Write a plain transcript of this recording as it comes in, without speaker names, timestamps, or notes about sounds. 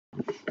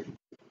بسم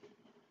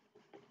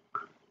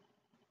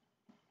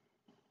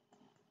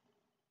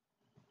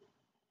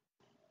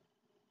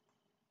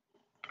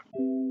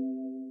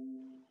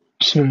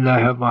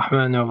الله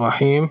الرحمن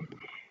الرحيم.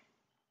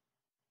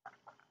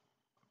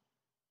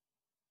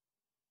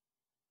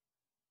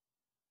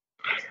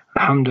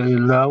 الحمد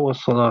لله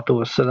والصلاة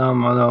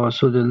والسلام على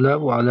رسول الله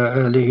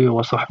وعلى آله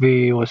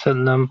وصحبه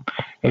وسلم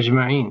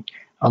أجمعين.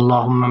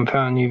 اللهم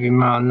انفعني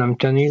بما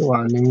علمتني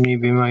وعلمني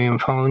بما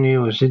ينفعني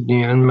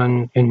وزدني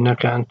علما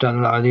إنك أنت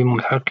العليم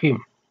الحكيم.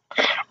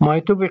 My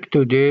topic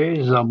today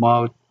is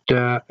about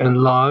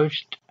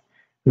enlarged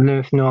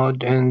lymph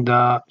node in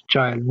the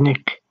child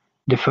neck,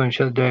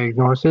 differential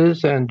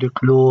diagnosis and the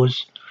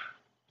clues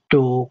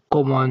to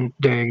common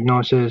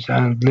diagnosis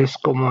and less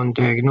common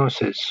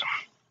diagnosis,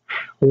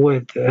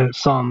 with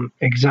some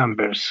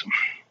examples.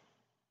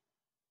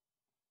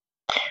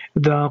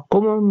 The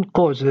common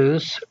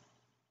causes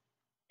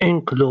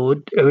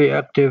include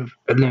reactive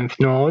lymph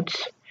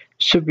nodes,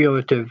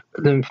 suppurative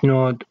lymph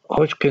node,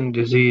 Hodgkin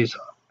disease,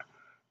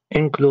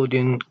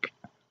 including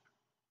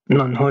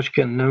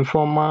non-Hodgkin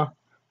lymphoma,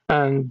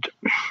 and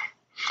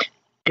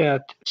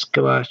cat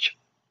scratch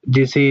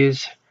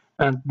disease,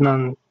 and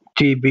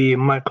non-TB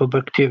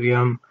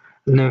mycobacterium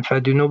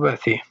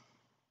lymphadenopathy.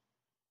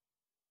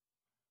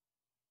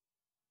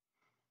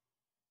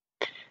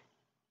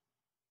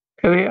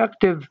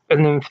 Reactive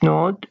lymph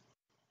node.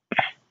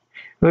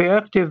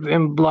 Reactive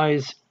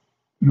implies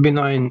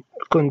benign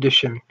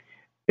condition.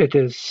 It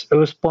is a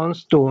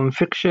response to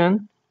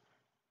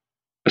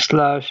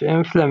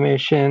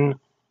infection/inflammation,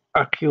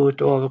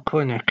 acute or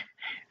chronic.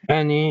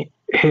 Any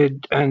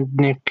head and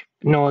neck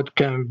node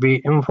can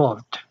be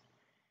involved.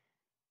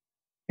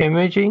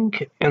 Imaging: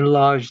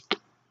 enlarged,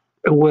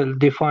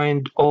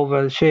 well-defined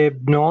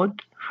oval-shaped node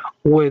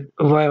with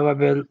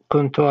variable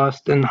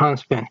contrast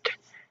enhancement.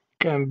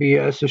 Can be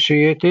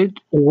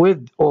associated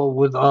with or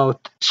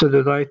without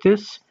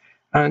cellulitis,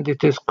 and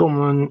it is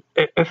common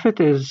if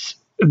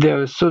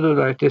there is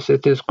cellulitis.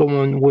 It is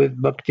common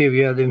with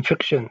bacterial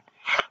infection.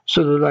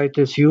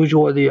 Cellulitis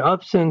usually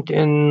absent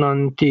in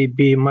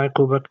non-TB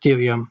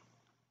mycobacterium.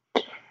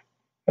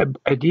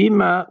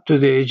 Edema to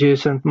the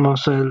adjacent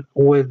muscle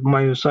with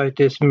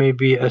myositis may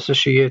be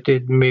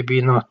associated,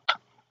 maybe not.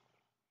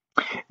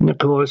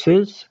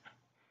 Necrosis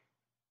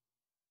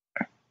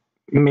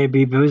may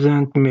be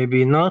present,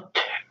 maybe not,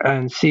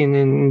 and seen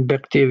in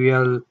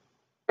bacterial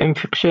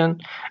infection,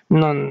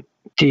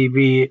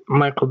 non-TB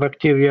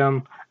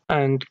mycobacterium,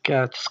 and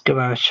cat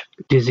scratch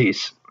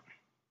disease.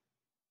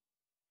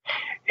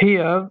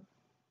 Here,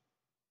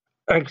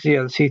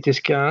 axial CT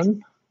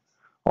scan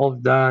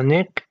of the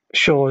neck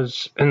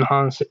shows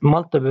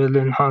multiple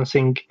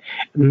enhancing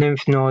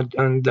lymph node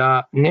on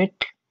the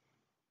neck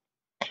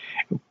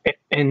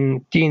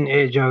in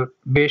teenager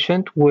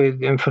patient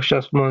with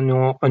infectious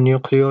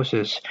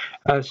mononucleosis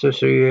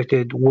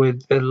associated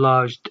with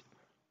enlarged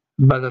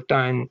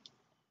palatine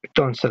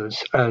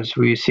tonsils, as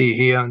we see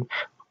here,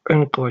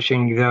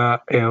 encroaching the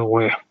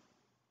airway.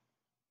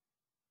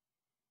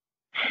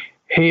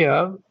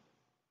 Here,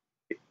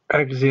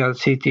 axial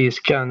CT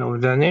scan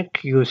of the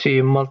neck, you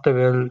see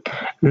multiple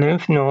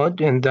lymph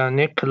nodes in the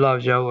neck,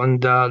 larger on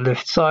the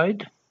left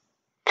side,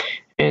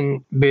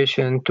 in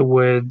patient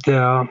with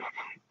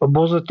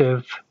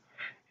positive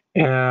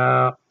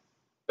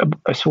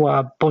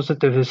swab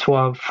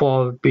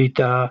for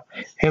beta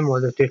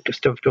hemolytic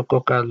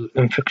streptococcal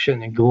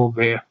infection group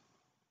A.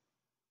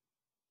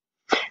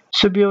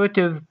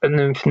 Suppurative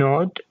lymph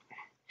node,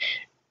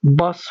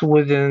 pus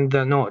within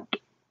the node.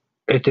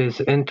 It is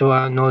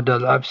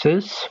intranodal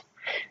abscess.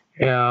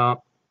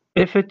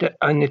 If it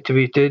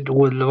untreated,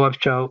 will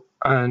rupture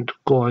and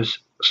cause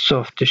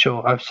soft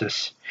tissue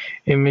abscess.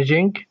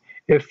 Imaging: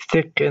 if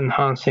thick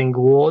enhancing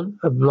wall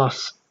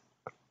plus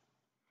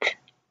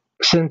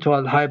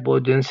central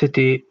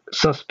hypodensity,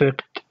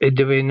 suspect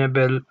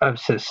drainable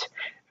abscess.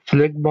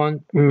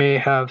 Phlegmon may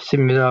have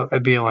similar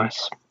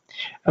appearance.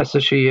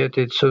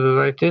 Associated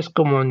cellulitis,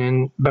 common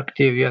in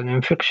bacterial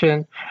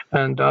infection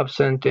and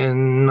absent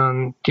in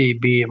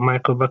non-TB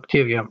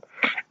mycobacterium.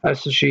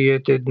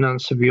 Associated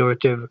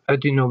non-suppurative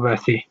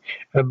adenopathy,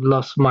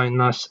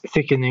 plus-minus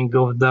thickening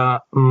of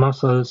the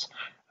muscles,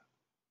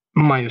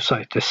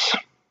 myositis.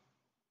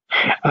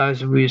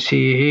 As we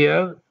see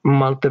here,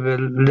 multiple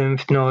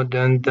lymph nodes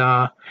in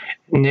the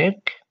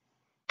neck,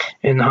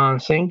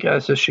 enhancing,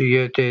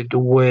 associated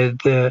with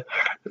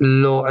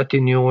low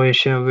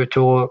attenuation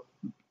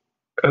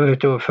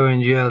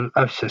retropharyngeal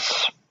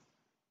abscess.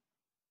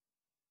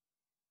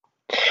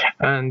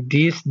 And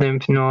these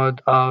lymph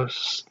nodes are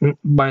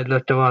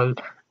bilateral,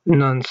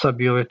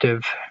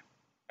 non-suppurative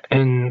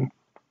in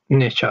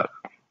nature.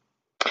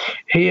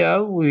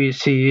 Here we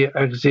see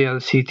axial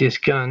CT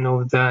scan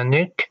of the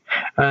neck,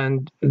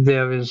 and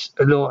there is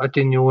low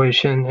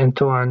attenuation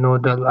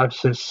intranodal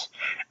abscess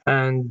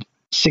and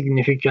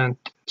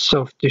significant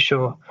soft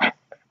tissue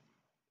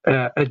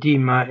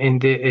edema in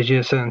the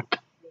adjacent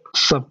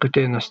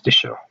subcutaneous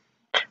tissue,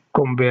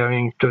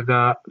 comparing to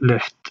the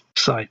left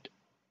side.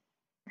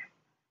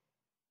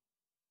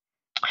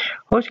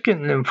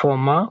 Hodgkin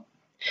lymphoma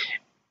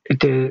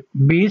It is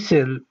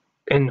B-cell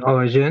in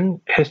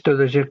origin.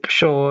 Histologic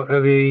show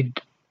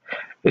read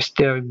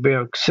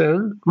Sternberg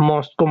cell,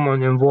 most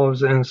common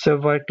involves in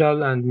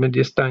cervical and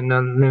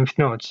mediastinal lymph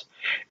nodes.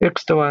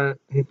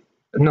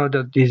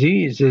 Extranodal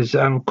disease is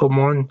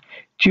uncommon.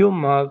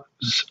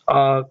 Tumors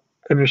are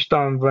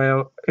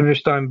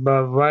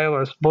Epstein-Barr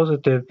virus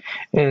positive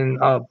in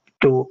up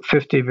to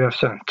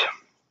 50%.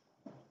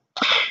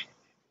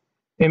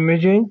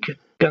 Imaging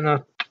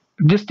cannot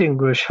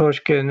distinguish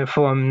Hodgkin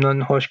from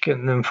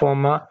non-Hodgkin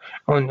lymphoma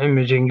on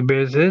imaging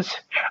basis.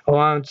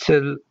 Round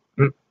cell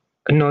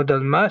nodal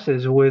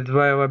masses with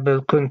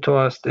variable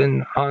contrast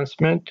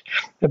enhancement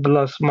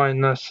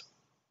plus/minus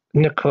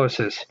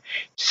necrosis.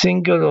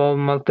 Single or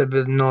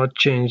multiple node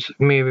change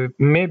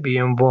may be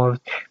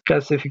involved.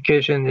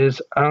 Calcification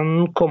is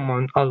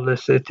uncommon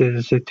unless it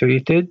is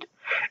treated.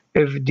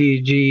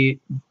 FDG,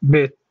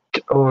 BIT,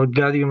 or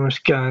gallium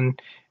scan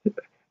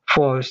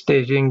for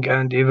staging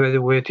and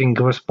evaluating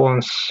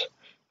response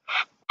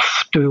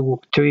to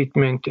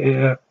treatment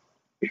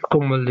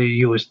commonly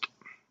used.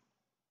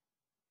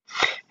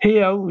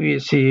 Here we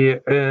see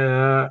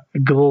a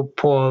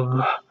group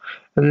of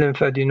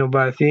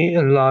lymphadenopathy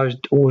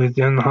enlarged with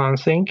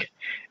enhancing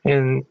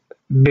in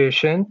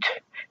patient,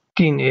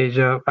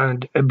 teenager,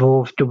 and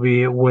above to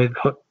be with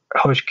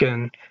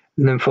Hodgkin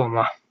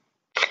lymphoma.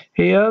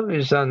 Here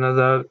is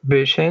another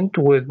patient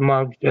with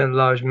marked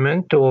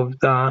enlargement of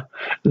the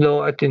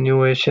low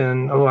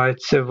attenuation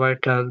right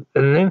cervical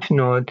lymph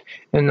node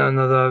and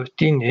another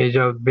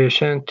teenager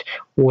patient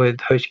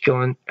with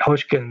Hodgkin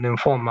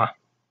lymphoma.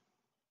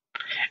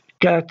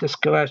 Cat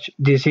scratch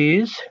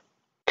disease,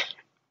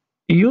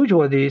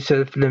 usually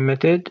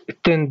self-limited,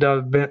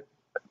 tender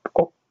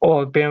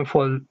or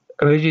painful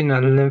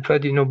regional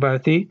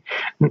lymphadenopathy,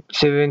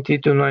 70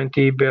 to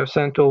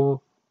 90%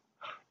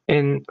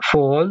 in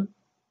fall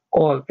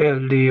or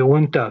early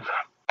winter.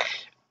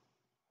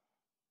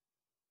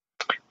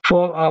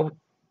 4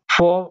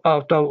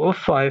 out of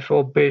 5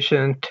 of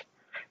patients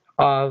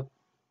are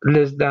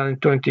less than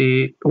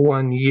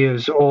 21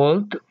 years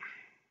old,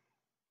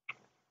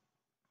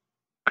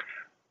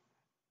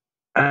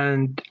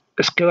 and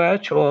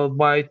scratch or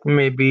bite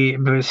may be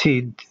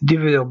precede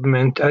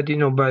development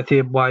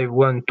adenopathy by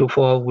 1 to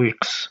 4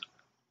 weeks.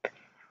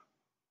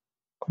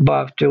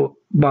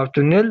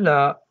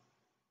 Bartonella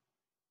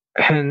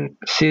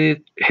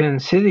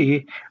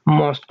henseri,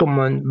 most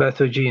common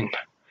pathogen.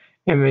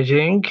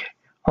 Imaging,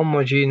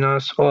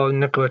 homogeneous or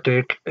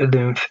necrotic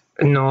lymph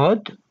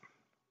node.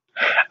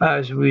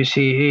 As we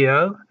see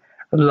here,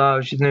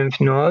 large lymph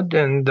node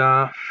in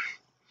the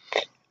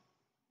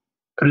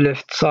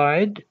left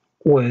side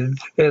with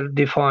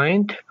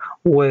ill-defined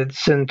with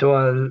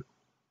central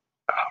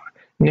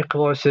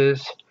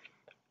necrosis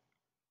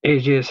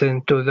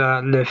adjacent to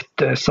the left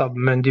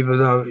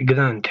submandibular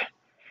gland,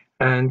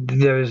 and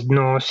there is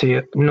no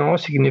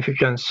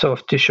significant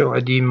soft tissue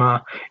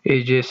edema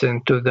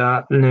adjacent to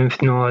the lymph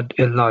node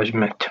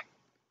enlargement.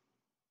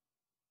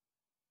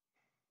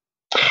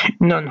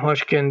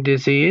 Non-Hodgkin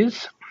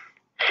disease.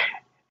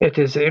 It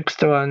is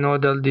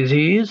extranodal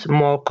disease,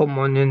 more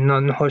common in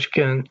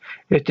non-Hodgkin.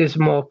 It is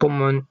more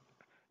common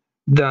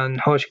than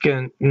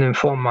Hodgkin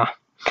lymphoma.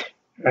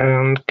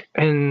 And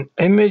in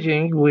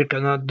imaging, we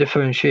cannot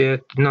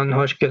differentiate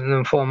non-Hodgkin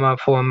lymphoma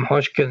from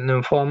Hodgkin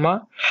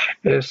lymphoma.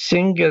 A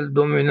single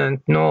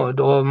dominant node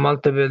or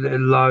multiple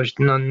enlarged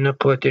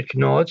non-necrotic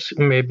nodes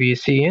may be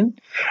seen.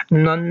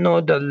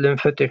 Non-nodal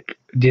lymphatic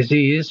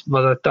disease,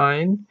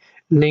 palatine,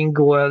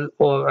 lingual,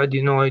 or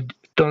adenoid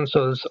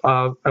tonsils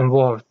are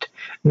involved.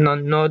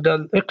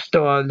 Non-nodal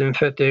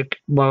extra-lymphatic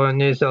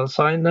paranasal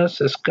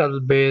sinus, skull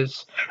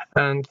base,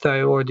 and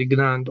thyroid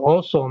gland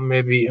also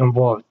may be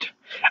involved.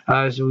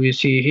 As we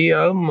see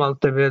here,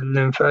 multiple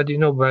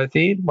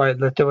lymphadenopathy,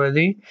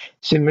 bilaterally,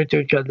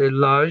 symmetrically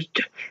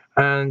enlarged,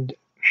 and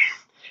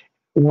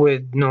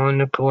with no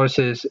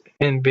necrosis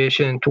in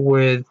patient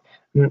with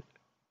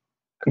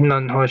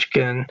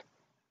non-Hodgkin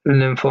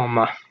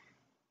lymphoma.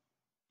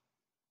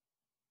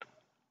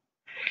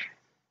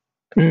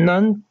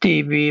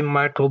 Non-TB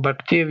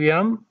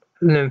Mycobacterium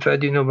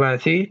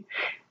lymphadenopathy,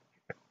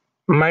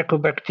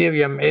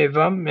 Mycobacterium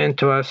avium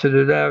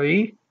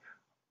intracellulare,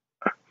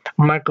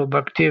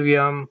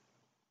 Mycobacterium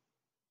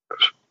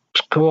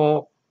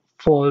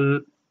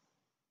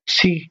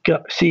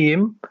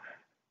scrophulosum,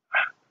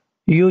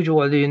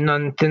 usually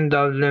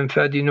non-tender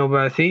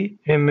lymphadenopathy.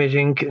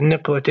 Imaging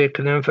necrotic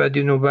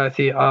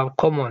lymphadenopathy are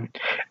common,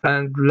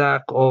 and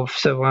lack of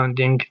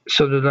surrounding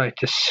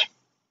cellulitis.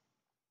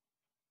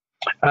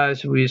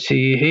 As we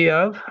see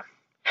here,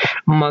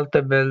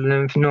 multiple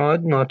lymph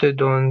node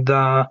noted on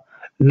the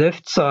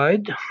left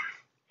side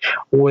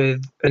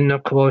with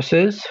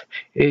necrosis,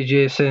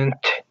 adjacent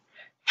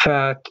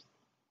fat,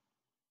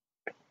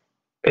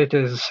 it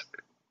is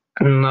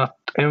not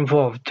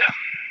involved.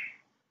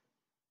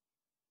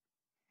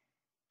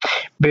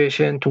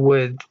 Patient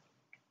without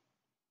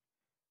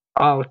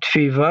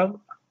fever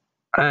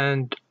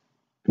and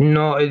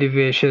no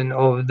elevation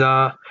of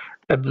the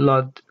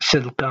blood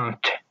cell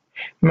count.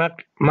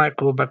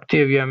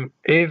 microbacterium,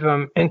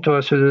 even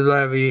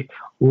intracellularly,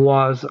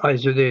 was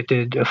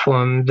isolated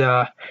from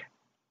the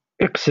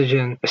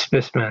excision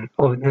specimen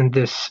in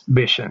this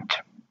patient.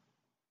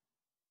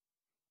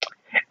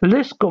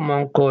 Less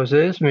common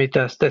causes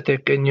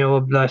metastatic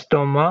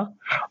neuroblastoma,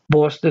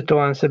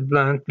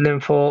 post-transplant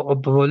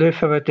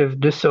lymphoproliferative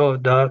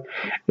disorder,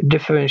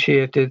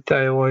 differentiated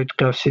thyroid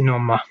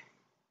carcinoma.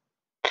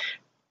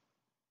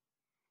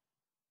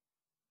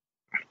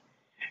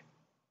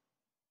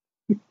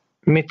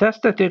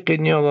 Metastatic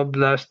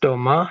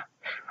neuroblastoma,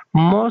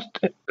 most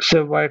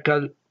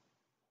cervical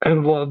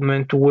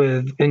involvement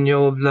with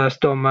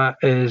neuroblastoma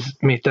is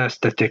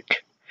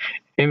metastatic.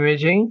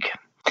 Imaging,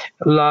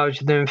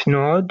 large lymph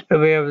node,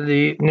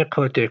 rarely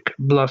necrotic,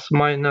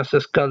 plus-minus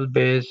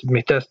skull-base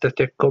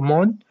metastatic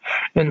common,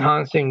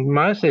 enhancing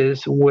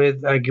masses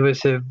with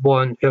aggressive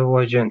bone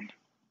erosion.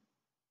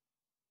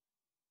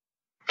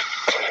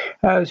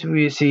 As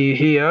we see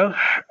here,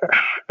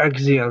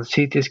 axial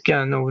CT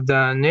scan of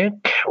the neck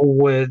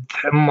with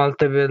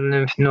multiple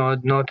lymph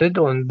nodes noted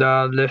on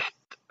the left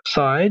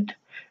side,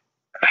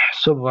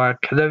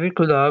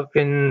 supraclavicular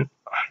in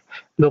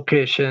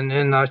location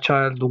in a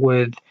child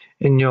with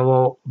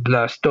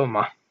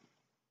neuroblastoma.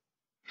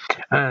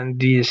 And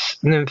this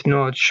lymph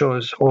node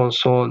shows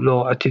also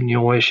low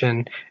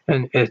attenuation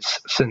in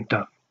its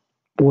center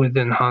with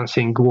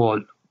enhancing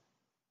wall.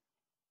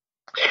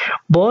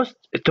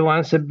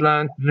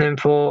 Post-transplant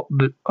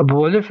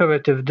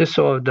lymphoproliferative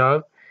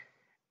disorder,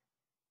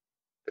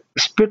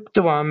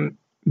 spectrum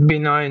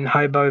benign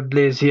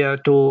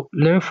hyperplasia to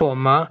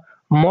lymphoma,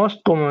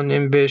 most common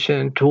in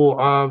patients who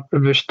are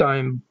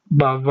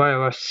Epstein-Barr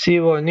virus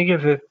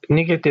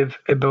seronegative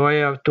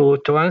prior to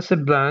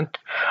transplant,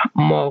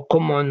 more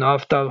common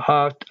after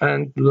heart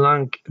and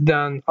lung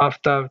than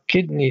after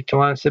kidney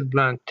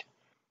transplant.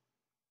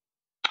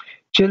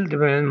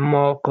 Children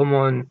more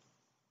common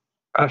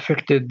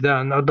affected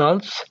than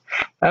adults,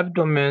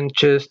 abdomen,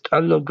 chest,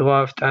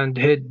 allograft, and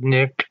head,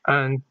 neck,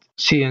 and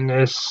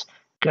CNS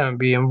can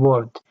be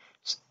involved.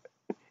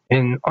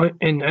 In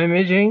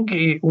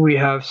imaging, we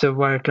have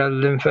cervical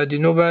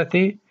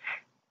lymphadenopathy,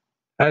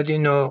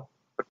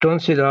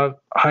 adenotonsillar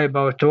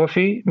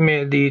hypertrophy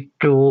may lead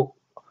to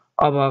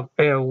upper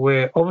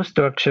airway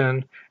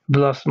obstruction,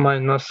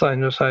 plus-minus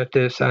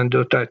sinusitis and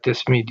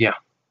otitis media.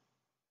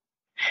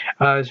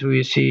 As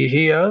we see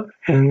here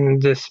in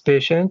this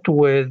patient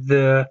with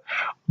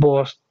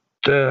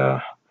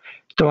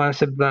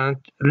post-transplant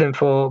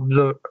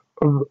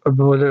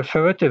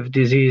lymphoproliferative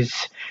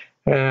disease,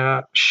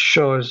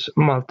 shows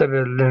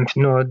multiple lymph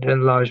node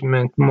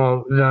enlargement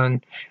more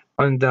than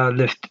on the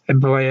left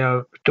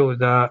prior to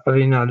the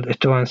renal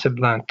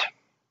transplant.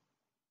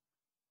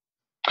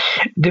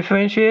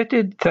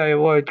 Differentiated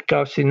thyroid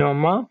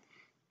carcinoma,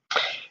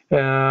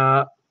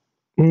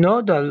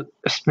 nodal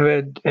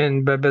spread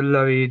in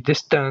papillary,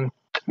 distant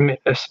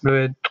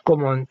spread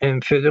common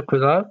in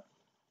follicular,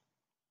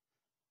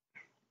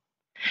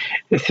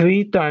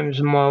 3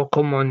 times more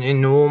common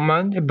in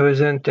women,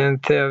 present in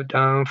third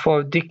and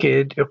fourth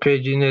decade,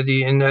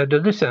 occasionally in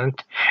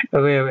adolescent,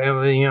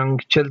 rare in young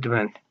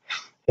children.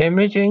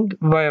 Imaging,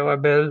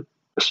 variable,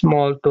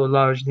 small to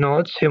large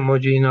nodes,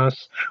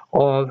 homogeneous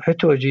or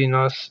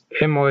heterogeneous,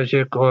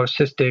 hemorrhagic or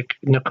cystic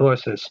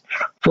necrosis,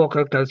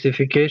 focal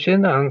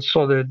calcification, and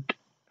solid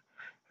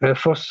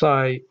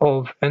foci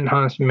of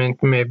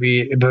enhancement may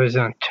be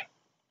present.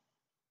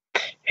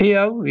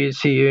 Here we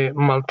see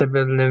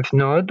multiple lymph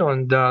nodes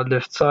on the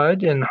left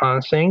side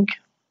enhancing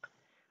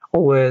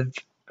with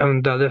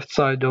on the left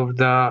side of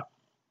the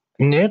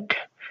neck,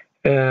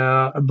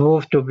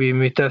 proved to be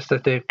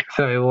metastatic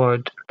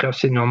thyroid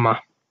carcinoma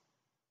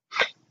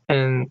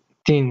in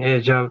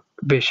teenager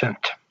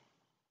patient.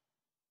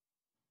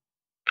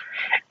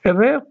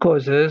 Rare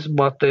causes,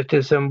 but it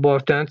is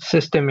important,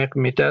 systemic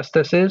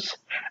metastasis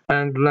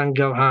and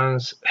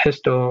Langerhans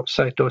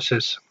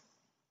histiocytosis.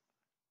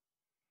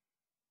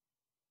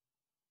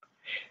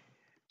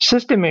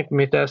 Systemic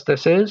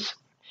metastasis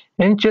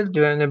in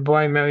children,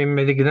 primary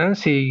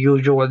malignancy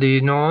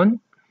usually known,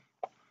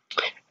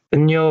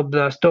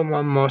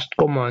 neuroblastoma most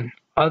common.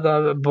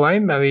 Other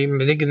primary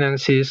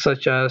malignancies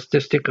such as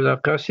testicular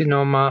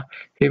carcinoma,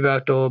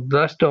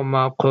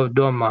 hepatoblastoma,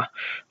 chordoma.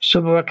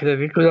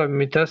 Supraclavicular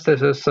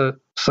metastasis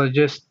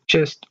suggests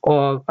chest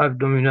or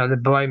abdominal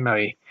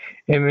primary.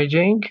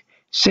 Imaging,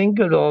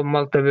 single or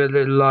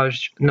multiple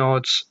large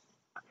nodes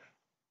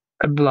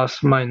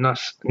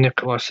plus-minus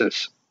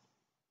necrosis.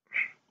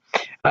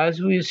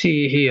 As we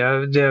see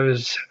here, there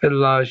is a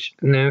large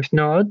lymph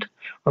node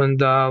on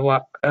the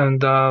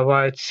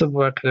right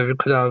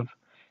supraclavicular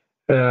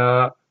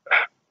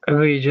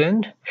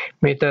region,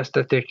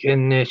 metastatic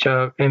in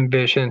nature in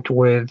patient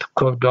with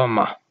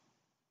chordoma.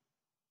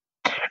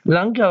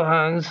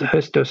 Langerhans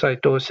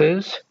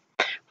histiocytosis,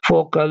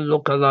 focal,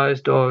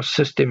 localized, or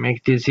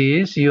systemic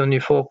disease,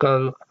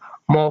 unifocal,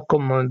 more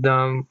common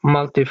than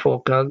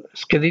multifocal,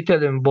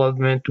 skeletal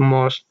involvement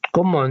most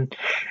common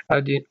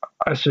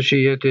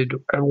associated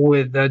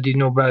with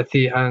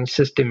adenopathy and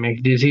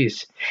systemic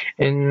disease.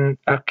 In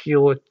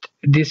acute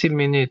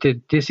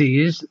disseminated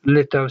disease,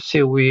 letter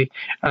C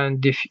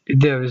and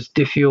there is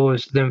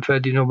diffuse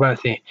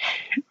lymphadenopathy,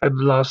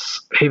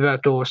 plus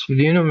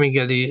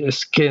hepatosplenomegaly,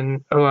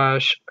 skin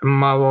rash,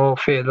 marrow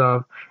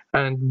failure,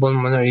 and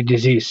pulmonary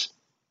disease.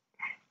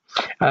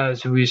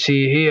 As we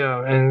see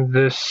here in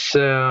this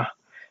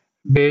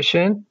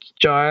patient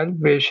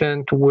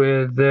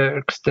with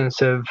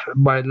extensive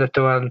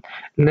bilateral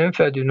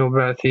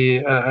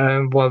lymphadenopathy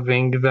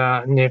involving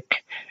the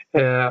neck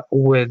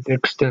with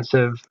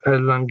extensive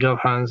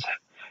Langerhans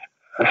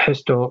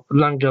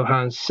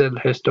cell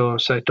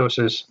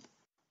histocytosis.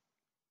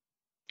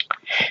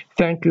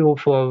 Thank you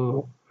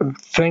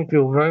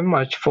very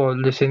much for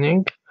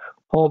listening.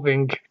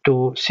 Hoping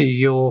to see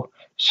you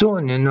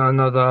soon in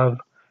another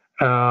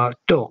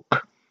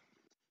talk.